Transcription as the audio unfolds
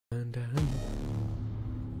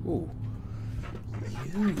Ooh.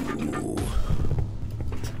 You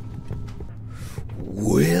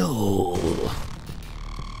will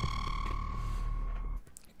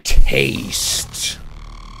taste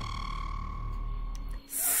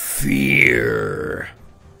fear.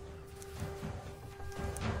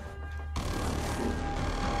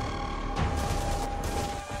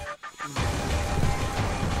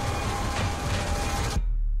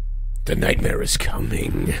 The nightmare is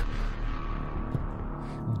coming.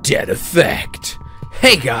 Dead Effect.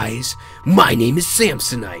 Hey guys, my name is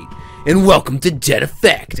Samsonite, and welcome to Dead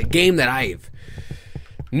Effect, a game that I've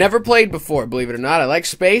never played before, believe it or not. I like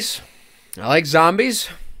space, I like zombies,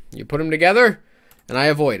 you put them together, and I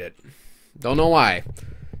avoid it. Don't know why.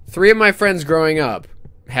 3 of my friends growing up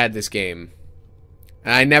had this game,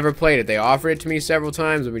 and I never played it. They offered it to me several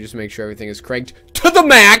times. Let me just make sure everything is cranked to the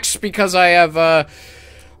max, because I have,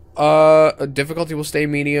 difficulty will stay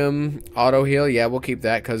medium. Auto heal, yeah, we'll keep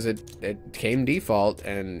that because it came default,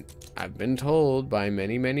 and I've been told by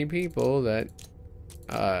many people that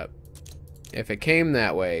if it came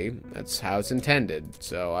that way, that's how it's intended.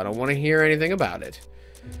 So I don't want to hear anything about it.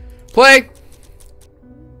 Play.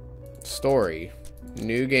 Story.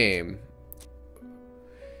 New game.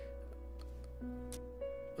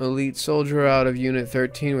 Elite soldier out of Unit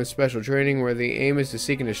 13 with special training where the aim is to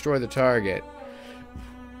seek and destroy the target.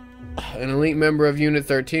 An elite member of Unit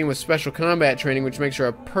 13 with special combat training, which makes her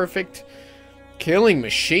a perfect killing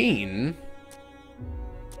machine.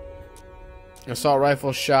 Assault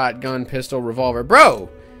rifle, shotgun, pistol, revolver. Bro,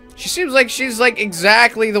 she seems like she's like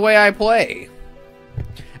exactly the way I play.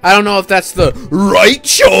 I don't know if that's the right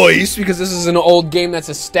choice, because this is an old game that's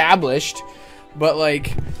established. But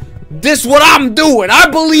like, this is what I'm doing. I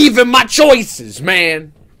believe in my choices,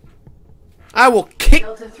 man. I will kick.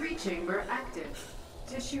 Delta 3 chamber active.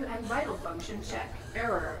 Tissue and vital function check.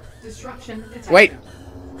 Error. Disruption detected.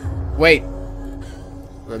 Wait.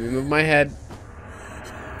 Let me move my head.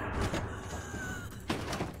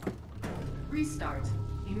 Restart.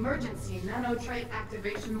 Emergency nanotrait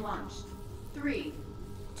activation launched. 3,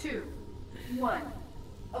 2, 1.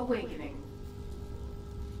 Awakening.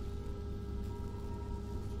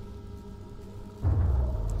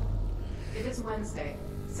 It is Wednesday,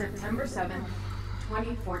 September 7th,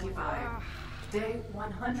 2045. Day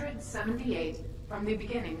 178 from the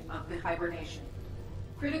beginning of the hibernation.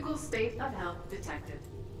 Critical state of health detected.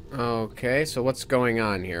 Okay, so what's going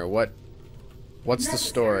on here? What's the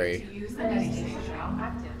story? To use the medication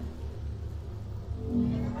active.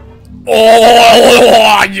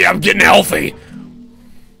 Oh, yeah, I'm getting healthy.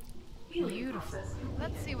 Beautiful.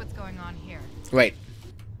 Let's see what's going on here. Wait.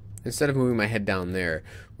 Instead of moving my head down there,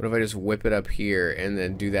 what if I just whip it up here and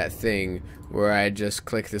then do that thing where I just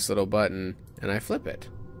click this little button and I flip it?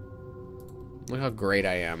 Look how great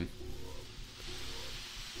I am.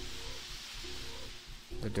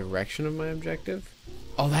 The direction of my objective?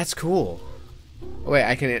 Oh, that's cool. Oh, wait,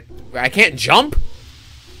 I can't jump?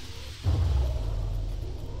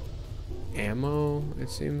 Ammo,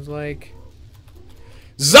 it seems like.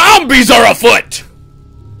 Zombies are afoot!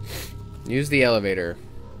 Use the elevator.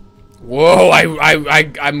 Whoa,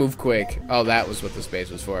 I move quick. Oh, that was what the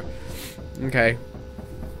space was for. Okay.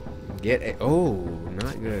 Get it. Oh,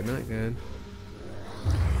 not good, not good.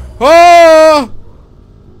 Oh!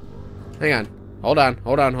 Hang on. Hold on.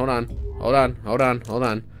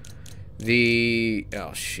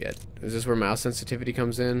 Oh, shit. Is this where mouse sensitivity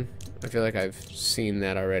comes in? I feel like I've seen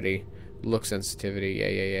that already. Look sensitivity.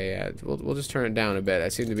 Yeah. We'll just turn it down a bit. I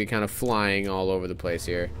seem to be kind of flying all over the place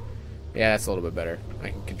here. Yeah, that's a little bit better. I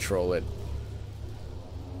can control it.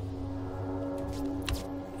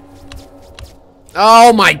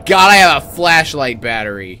 Oh my god, I have a flashlight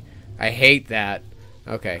battery. I hate that.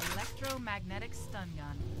 Okay. Electromagnetic stun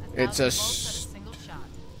gun. It's a single shot.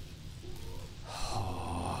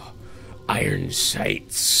 Oh, iron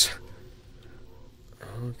sights.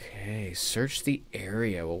 Okay, search the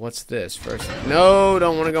area. Well, what's this? First, no,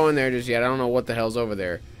 don't want to go in there just yet. I don't know what the hell's over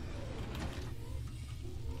there.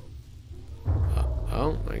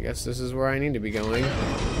 Oh, I guess this is where I need to be going.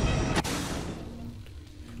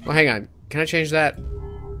 Well, hang on. Can I change that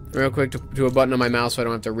real quick to a button on my mouse so I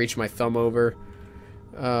don't have to reach my thumb over?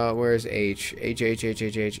 Where's H? H.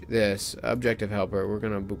 This. Objective helper. We're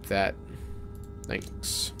gonna boop that.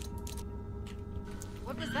 Thanks.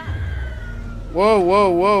 What was that?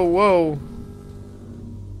 Whoa.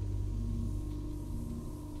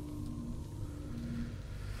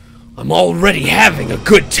 I'm already having a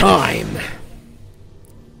good time.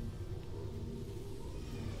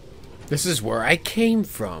 This is where I came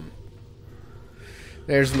from.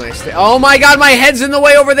 There's my oh my god, my head's in the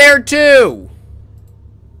way over there too!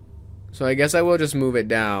 So I guess I will just move it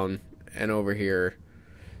down and over here.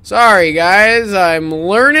 Sorry, guys. I'm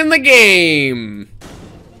learning the game.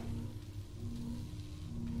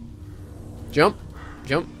 Jump.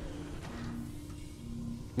 Jump.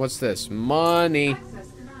 What's this? Money. Access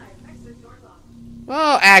denied. Exit door locked.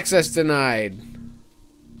 Oh, access denied.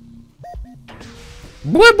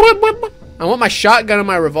 Blip, blip, blip. I want my shotgun and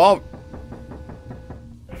my revolver.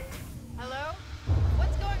 Hello?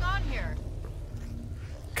 What's going on here?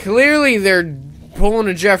 Clearly, they're pulling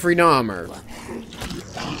a Jeffrey Dahmer.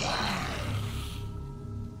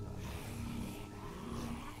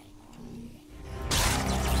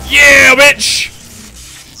 Yeah, bitch!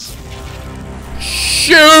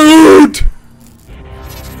 Shoot!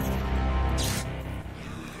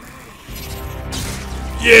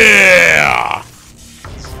 Yeah!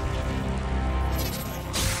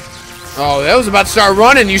 Oh, that was about to start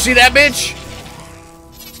running. You see that, bitch?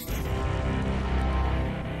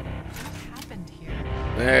 What happened here?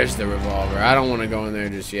 There's the revolver. I don't want to go in there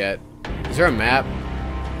just yet. Is there a map?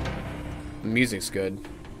 The music's good.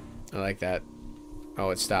 I like that.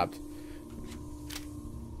 Oh, it stopped.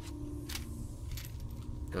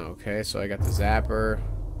 Okay, so I got the zapper.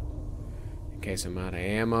 In case I'm out of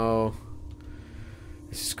ammo.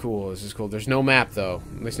 This is cool. This is cool. There's no map, though.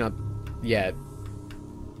 At least not yet.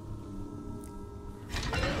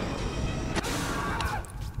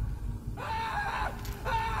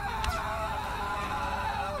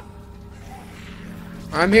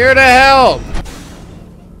 I'm here to help!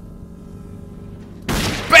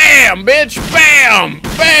 Bam, bitch! Bam!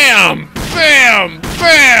 Bam! Bam!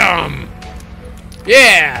 Bam!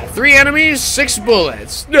 Yeah! 3 enemies, 6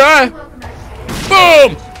 bullets. Ah!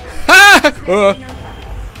 Boom! Ha!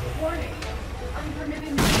 Warning.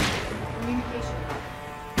 Unpermitted communication.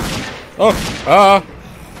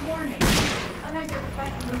 Warning.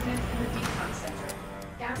 Unidentified movement in the decon center.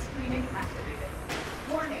 Gas screening activated.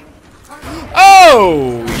 Warning.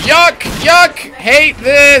 Oh! Yuck! Yuck! Hate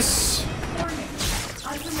this! Warning.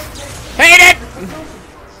 Unpermitted. Hate it!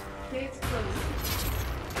 Gates closed.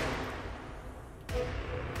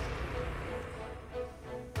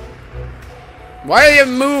 Why do you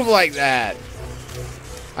move like that?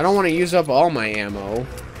 I don't want to use up all my ammo.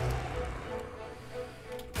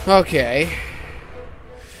 Okay.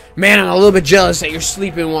 Man, I'm a little bit jealous that you're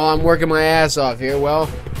sleeping while I'm working my ass off here. Well,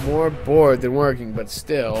 more bored than working, but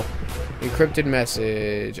still. Encrypted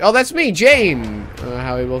message. Oh, that's me, Jane!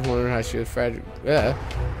 How we both wondered how she was fragile. While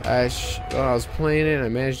I was playing it, I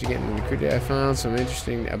managed to get into the recruit. I found some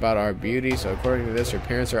interesting about our beauty. So according to this, her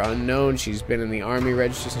parents are unknown. She's been in the army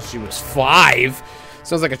register since she was 5.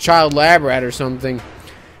 Sounds like a child lab rat or something.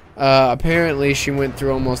 Apparently, she went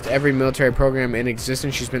through almost every military program in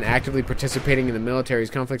existence. She's been actively participating in the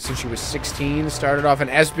military's conflict since she was 16. Started off in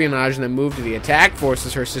espionage and then moved to the attack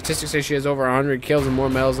forces. Her statistics say she has over 100 kills and more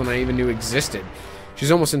medals than I even knew existed.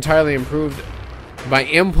 She's almost entirely improved by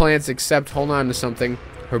implants, except, hold on to something,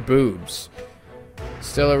 her boobs.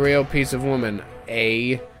 Still a real piece of woman.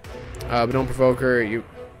 But don't provoke her.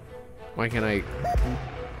 Why can't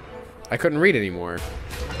I couldn't read anymore.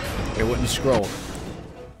 It wouldn't scroll.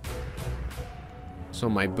 So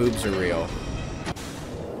my boobs are real.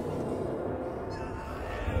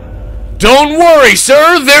 Don't worry,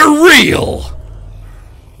 sir, they're real!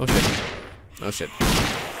 Oh shit. Oh shit.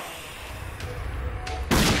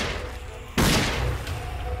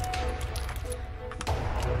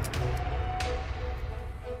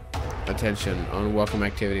 Attention, unwelcome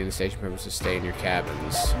activity in the station premises, stay in your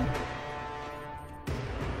cabins.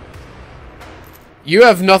 You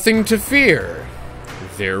have nothing to fear.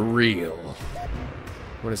 They're real.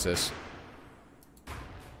 What is this?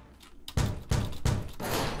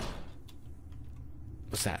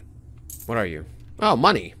 What's that? What are you? Oh,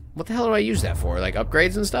 money. What the hell do I use that for? Like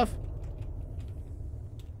upgrades and stuff?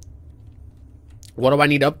 What do I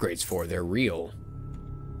need upgrades for? They're real.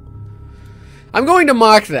 I'm going to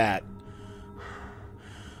mock that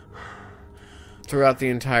throughout the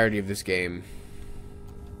entirety of this game.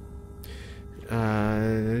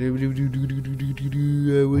 I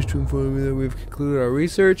wish to inform you that we've concluded our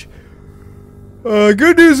research.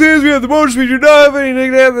 Good news is we have the motors. We do not have any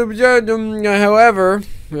negative. However,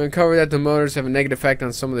 we uncovered that the motors have a negative effect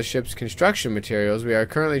on some of the ship's construction materials. We are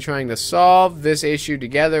currently trying to solve this issue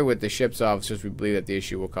together with the ship's officers. We believe that the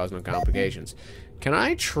issue will cause no complications. Can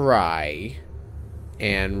I try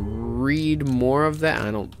and read more of that?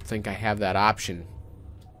 I don't think I have that option.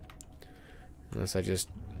 Unless I just...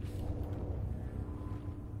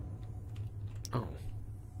 Oh.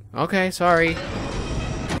 Okay, sorry.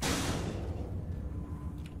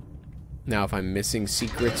 Now, if I'm missing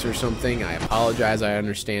secrets or something, I apologize. I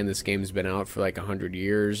understand this game's been out for like 100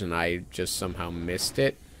 years, and I just somehow missed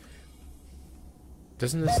it.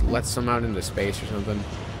 Doesn't this let some out into space or something?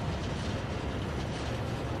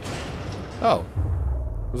 Oh.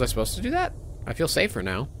 Was I supposed to do that? I feel safer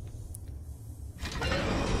now.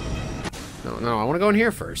 No, I want to go in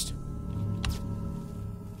here first.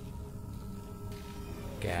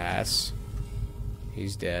 Gas.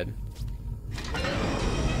 He's dead.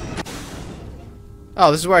 Oh,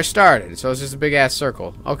 this is where I started, so it's just a big-ass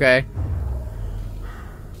circle. Okay.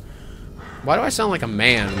 Why do I sound like a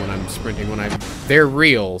man when I'm sprinting when I'm... They're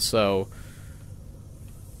real, so...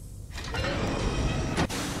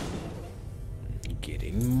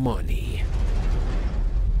 Getting money.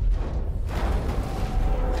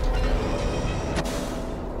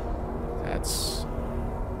 That's...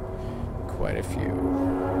 quite a few.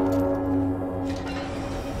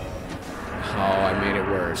 Oh, I made it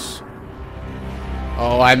worse.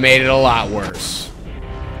 Oh, I made it a lot worse.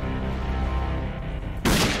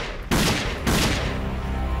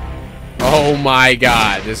 Oh my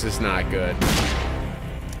god, this is not good.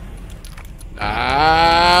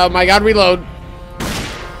 Ah, my god, reload.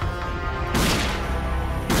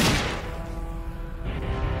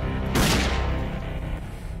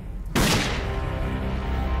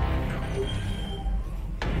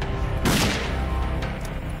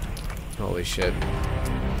 Holy shit.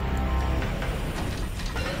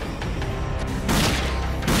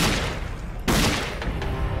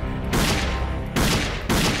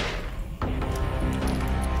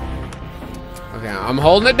 Okay, I'm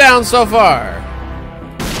holding it down so far.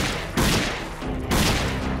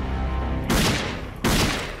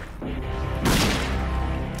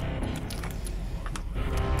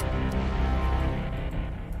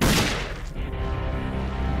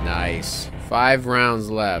 Nice. 5 rounds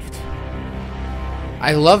left.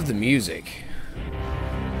 I love the music.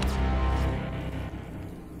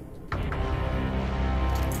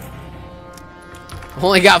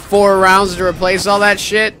 Only got 4 rounds to replace all that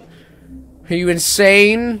shit? Are you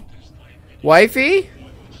insane, wifey?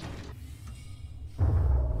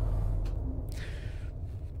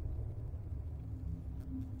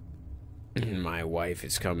 My wife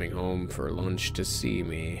is coming home for lunch to see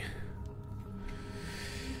me.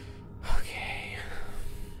 Okay.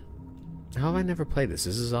 How have I never played this?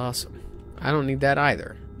 This is awesome. I don't need that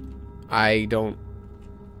either. I don't...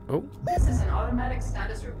 Oh. This is an automatic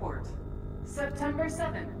status report. September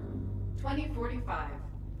 7, 2045.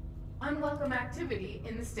 Unwelcome activity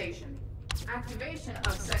in the station. Activation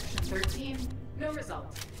of Section 13. No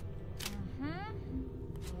result.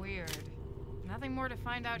 Weird. Nothing more to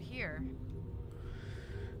find out here.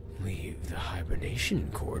 Leave the hibernation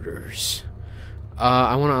quarters.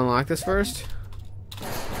 I want to unlock this first.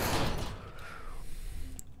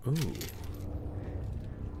 Ooh.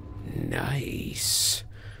 Nice.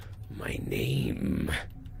 My name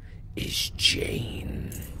is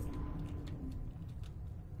Jane.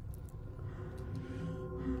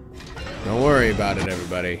 Don't worry about it,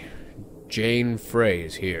 everybody. Jane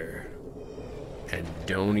Frey's here. And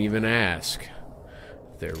don't even ask.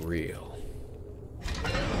 They're real.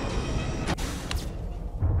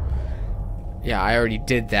 Yeah, I already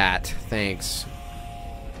did that. Thanks.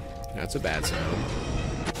 That's a bad sound.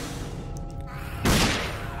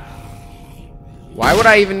 Why would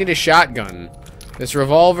I even need a shotgun? This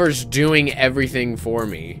revolver's doing everything for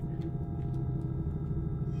me.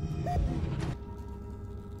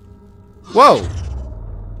 Whoa!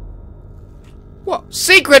 Whoa!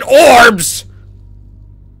 Secret orbs!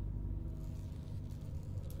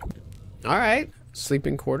 Alright.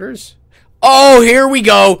 Sleeping quarters. Oh, here we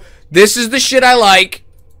go! This is the shit I like!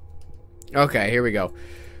 Okay, here we go.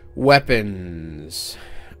 Weapons.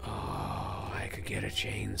 Oh, I could get a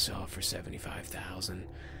chainsaw for 75,000.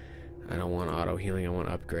 I don't want auto healing, I want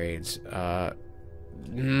upgrades.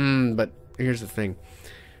 But here's the thing.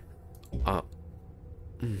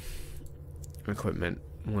 Equipment.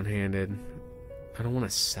 One-handed. I don't want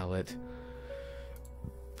to sell it.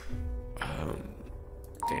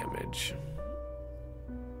 Damage.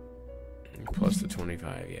 Plus the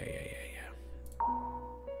 25. Yeah.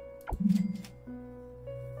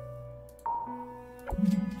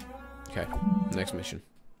 Okay. Next mission.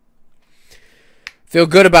 Feel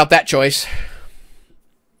good about that choice.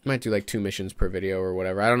 Might do like 2 missions per video or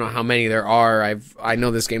whatever. I don't know how many there are. I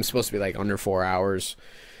know this game's supposed to be like under 4 hours.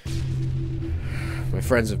 My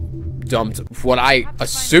friends have dumped what I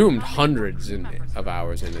assumed hundreds of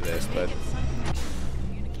hours into this, but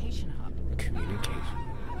communication.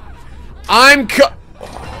 I'm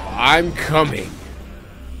coming.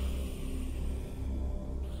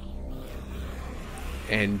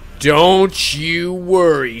 And don't you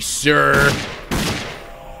worry, sir.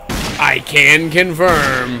 I can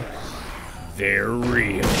confirm they're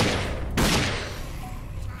real.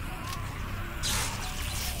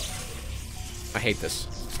 I hate this.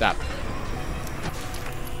 Stop.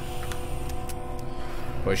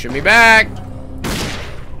 Pushing me back.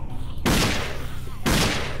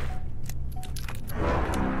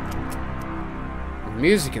 The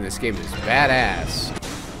music in this game is badass.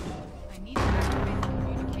 I need to activate the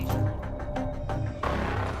communication.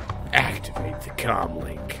 Activate the comm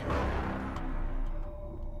link.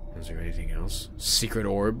 Is there anything else? Secret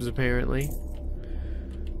orbs, apparently.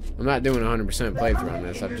 I'm not doing 100% playthrough on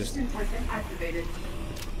this. I'm just. Activated.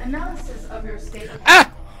 Analysis of your state of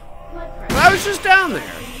Ah! blood pressure. I was just down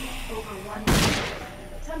there. Over 1.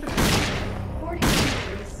 Temperature 42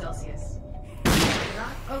 degrees Celsius.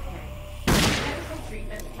 Not okay. Medical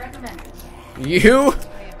treatment recommended. You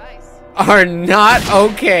My advice. are not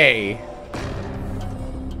okay.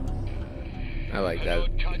 I like that.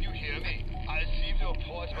 Can you hear me? I received a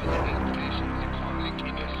report about the activation of the comm link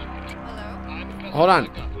in your suite. Hello? I'm Hold on.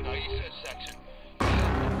 research section.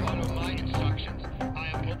 Follow my instructions. I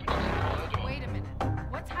am opening the corridor. Wait a minute.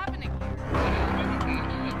 What's happening here? There has been an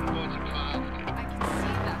accident aboard the craft. I can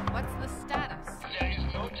see that. What's the status? There is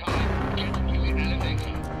no time. Get to the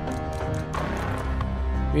elevator.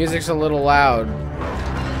 Music's a little loud.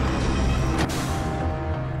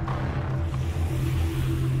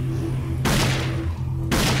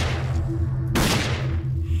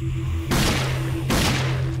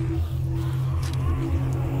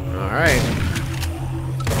 Alright.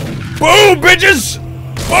 Boom, bitches!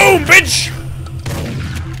 Boom, bitch!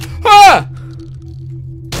 Ah!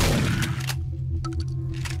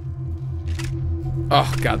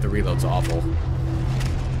 Oh, God, the reload's awful.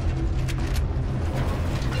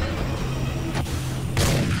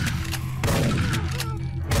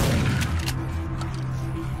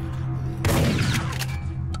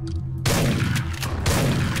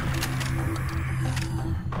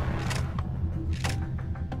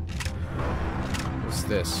 What's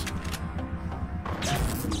this?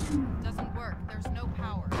 Doesn't work. There's no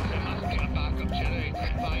power. There must be a backup generator.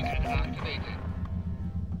 Find and activate it.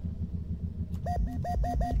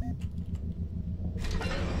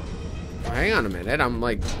 Oh, hang on a minute. I'm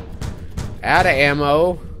like out of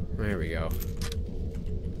ammo. There we go.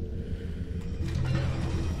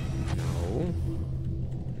 No.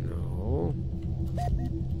 No.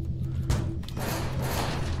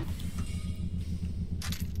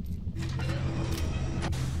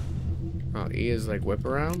 Oh, E is like whip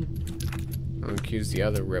around? I'll accuse the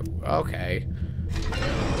other rip. Okay.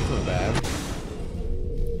 That's not bad.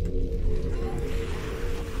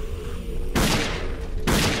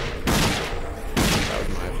 That was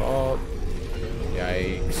my fault.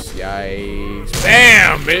 Yikes, yikes.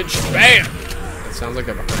 Bam, bitch, bam! That sounds like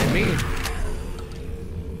they're behind me.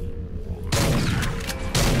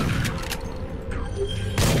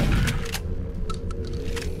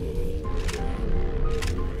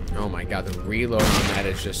 Oh my God, the reload on that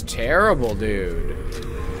is just terrible, dude.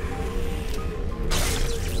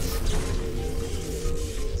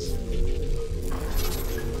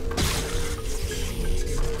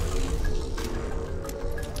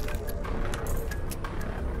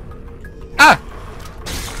 Ah!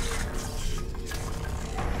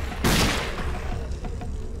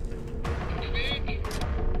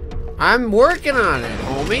 I'm working on it,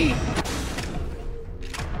 homie.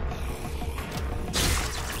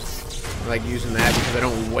 I like using that because I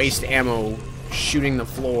don't waste ammo shooting the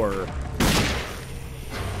floor. Enough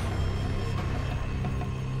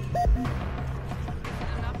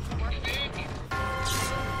to work.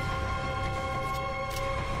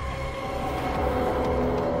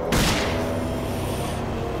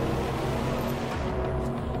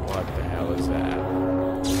 What the hell is that?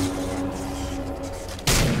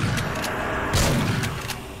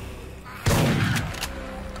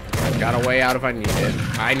 I've got a way out if I need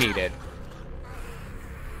it. I need it.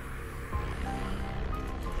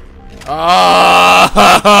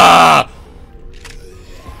 Ah!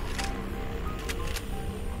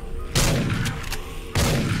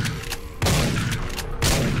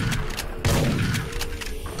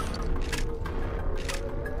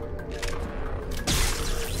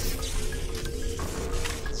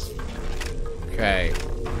 Okay.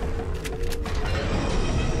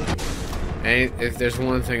 And if there's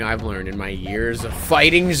one thing I've learned in my years of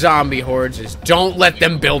fighting zombie hordes is don't let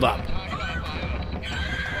them build up.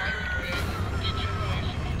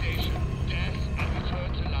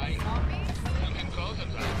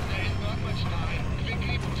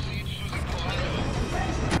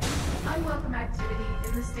 Unwelcome activity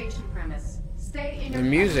in the station premise. Stay Stay in The your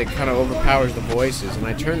music kind of overpowers the voices, and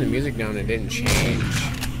I turned the music down and it didn't change.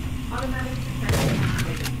 automatic defense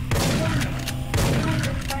activated.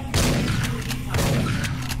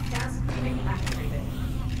 Gas cleaning activated.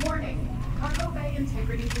 Warning, cargo bay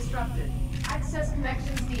integrity disrupted. Access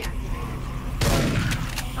connections deactivated.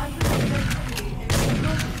 Unprotected activity in the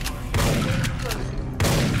promotion core. Gate closing.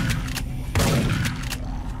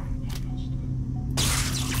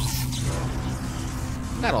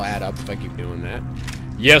 That'll add up if I keep doing that.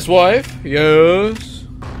 Yes, wife. Yes.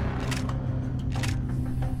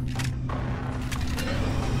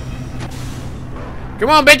 Come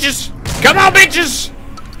on, bitches. Come on, bitches.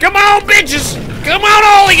 Come on, bitches. Come on,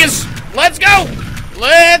 all of yous. Let's go.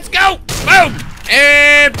 Let's go. Boom.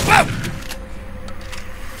 And boom.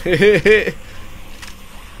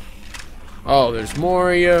 Oh, there's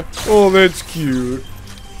more of you. Oh, that's cute.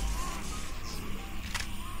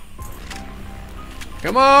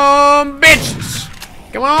 Come on, bitches!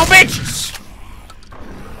 Come on, bitches!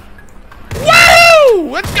 Woo!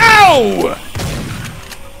 Let's go!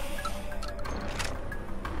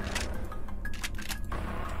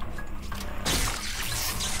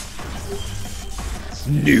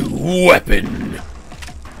 New weapon.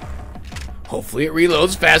 Hopefully it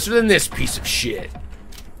reloads faster than this piece of shit.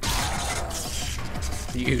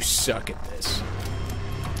 You suck at this.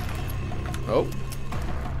 Oh.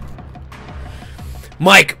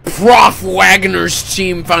 Mike, Prof. Wagner's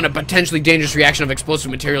team found a potentially dangerous reaction of explosive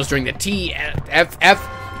materials during the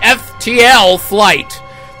FTL flight.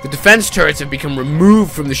 The defense turrets have become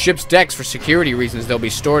removed from the ship's decks for security reasons. They'll be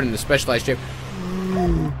stored in the specialized ship.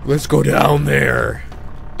 Let's go down there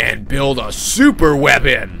and build a super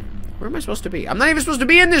weapon. Where am I supposed to be? I'm not even supposed to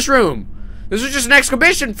be in this room. This is just an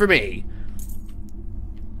exhibition for me.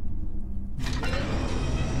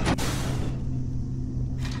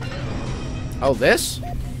 Oh, this?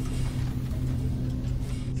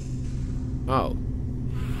 Oh.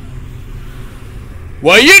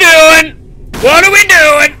 What are you doing? What are we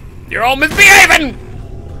doing? You're all misbehaving!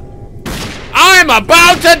 I'm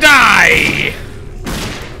about to die!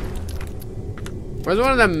 Where's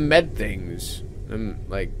one of them med things? Them,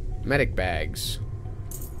 like, medic bags.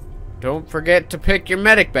 Don't forget to pick your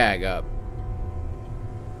medic bag up.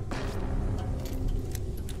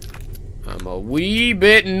 I'm a wee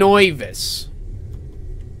bit nervous.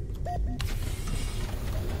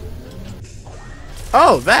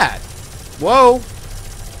 Oh, that. Whoa.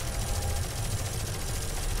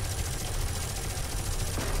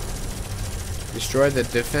 Destroy the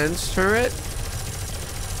defense turret.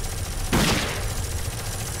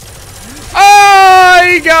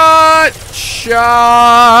 I got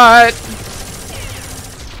shot.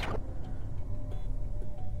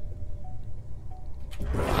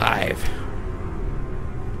 Alive.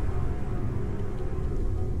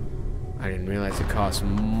 I didn't realize it cost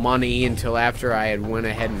money until after I had went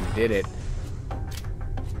ahead and did it.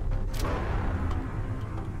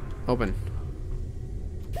 Open.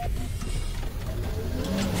 I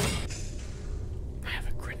have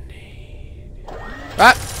a grenade.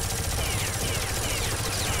 Ah!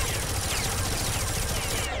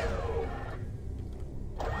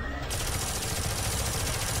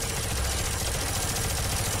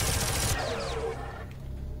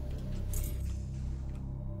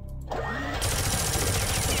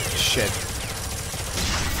 Shit.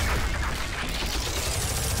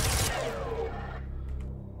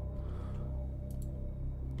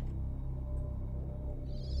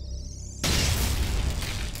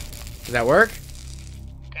 Does that work?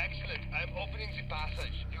 Excellent. I'm opening the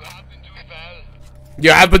passage. You have been doing well.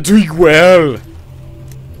 You have been doing well.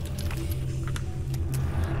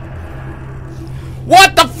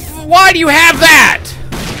 What the f- Why do you have that?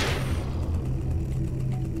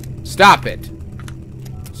 Stop it.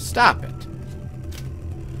 Stop it.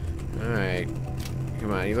 Alright.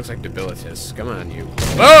 Come on, he looks like Debilitus. Come on, you.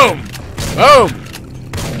 Boom! Boom!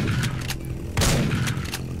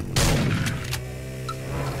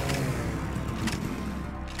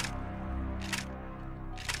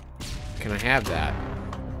 Can I have that?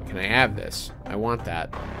 Can I have this? I want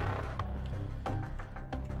that.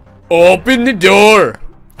 Open the door!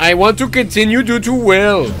 I want to continue to do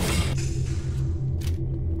well.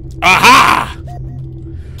 Aha!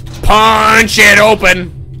 Punch it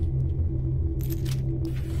open!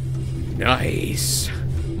 Nice.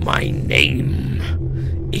 My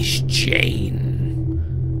name is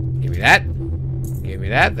Jane. Give me that. Give me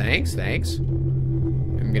that. Thanks, thanks.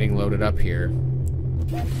 I'm getting loaded up here.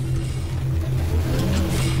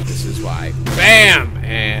 This is why. Bam!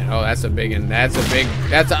 And oh, that's a big one. That's a big.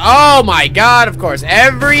 That's a. Oh my god! Of course,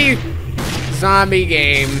 every zombie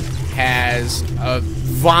game has a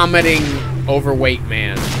vomiting overweight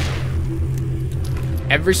man.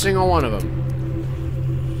 Every single one of them.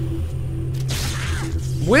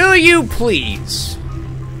 Will you please?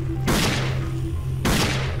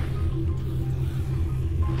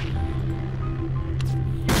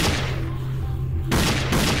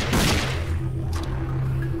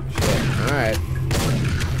 Alright.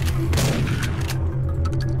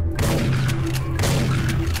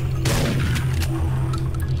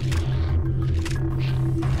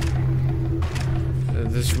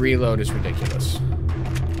 This reload is ridiculous.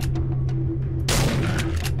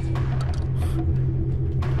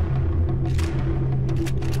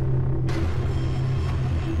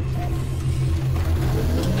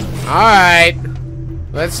 Alright.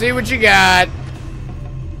 Let's see what you got.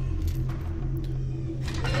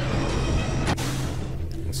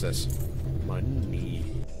 What's this? Money.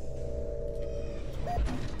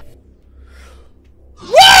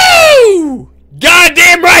 Woo!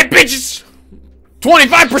 Goddamn right, bitches!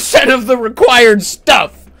 25% of the required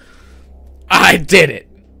stuff. I did it.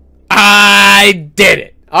 I did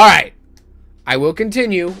it. Alright. I will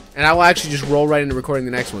continue, and I will actually just roll right into recording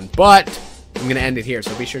the next one. But I'm going to end it here,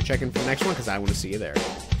 so be sure to check in for the next one, because I want to see you there.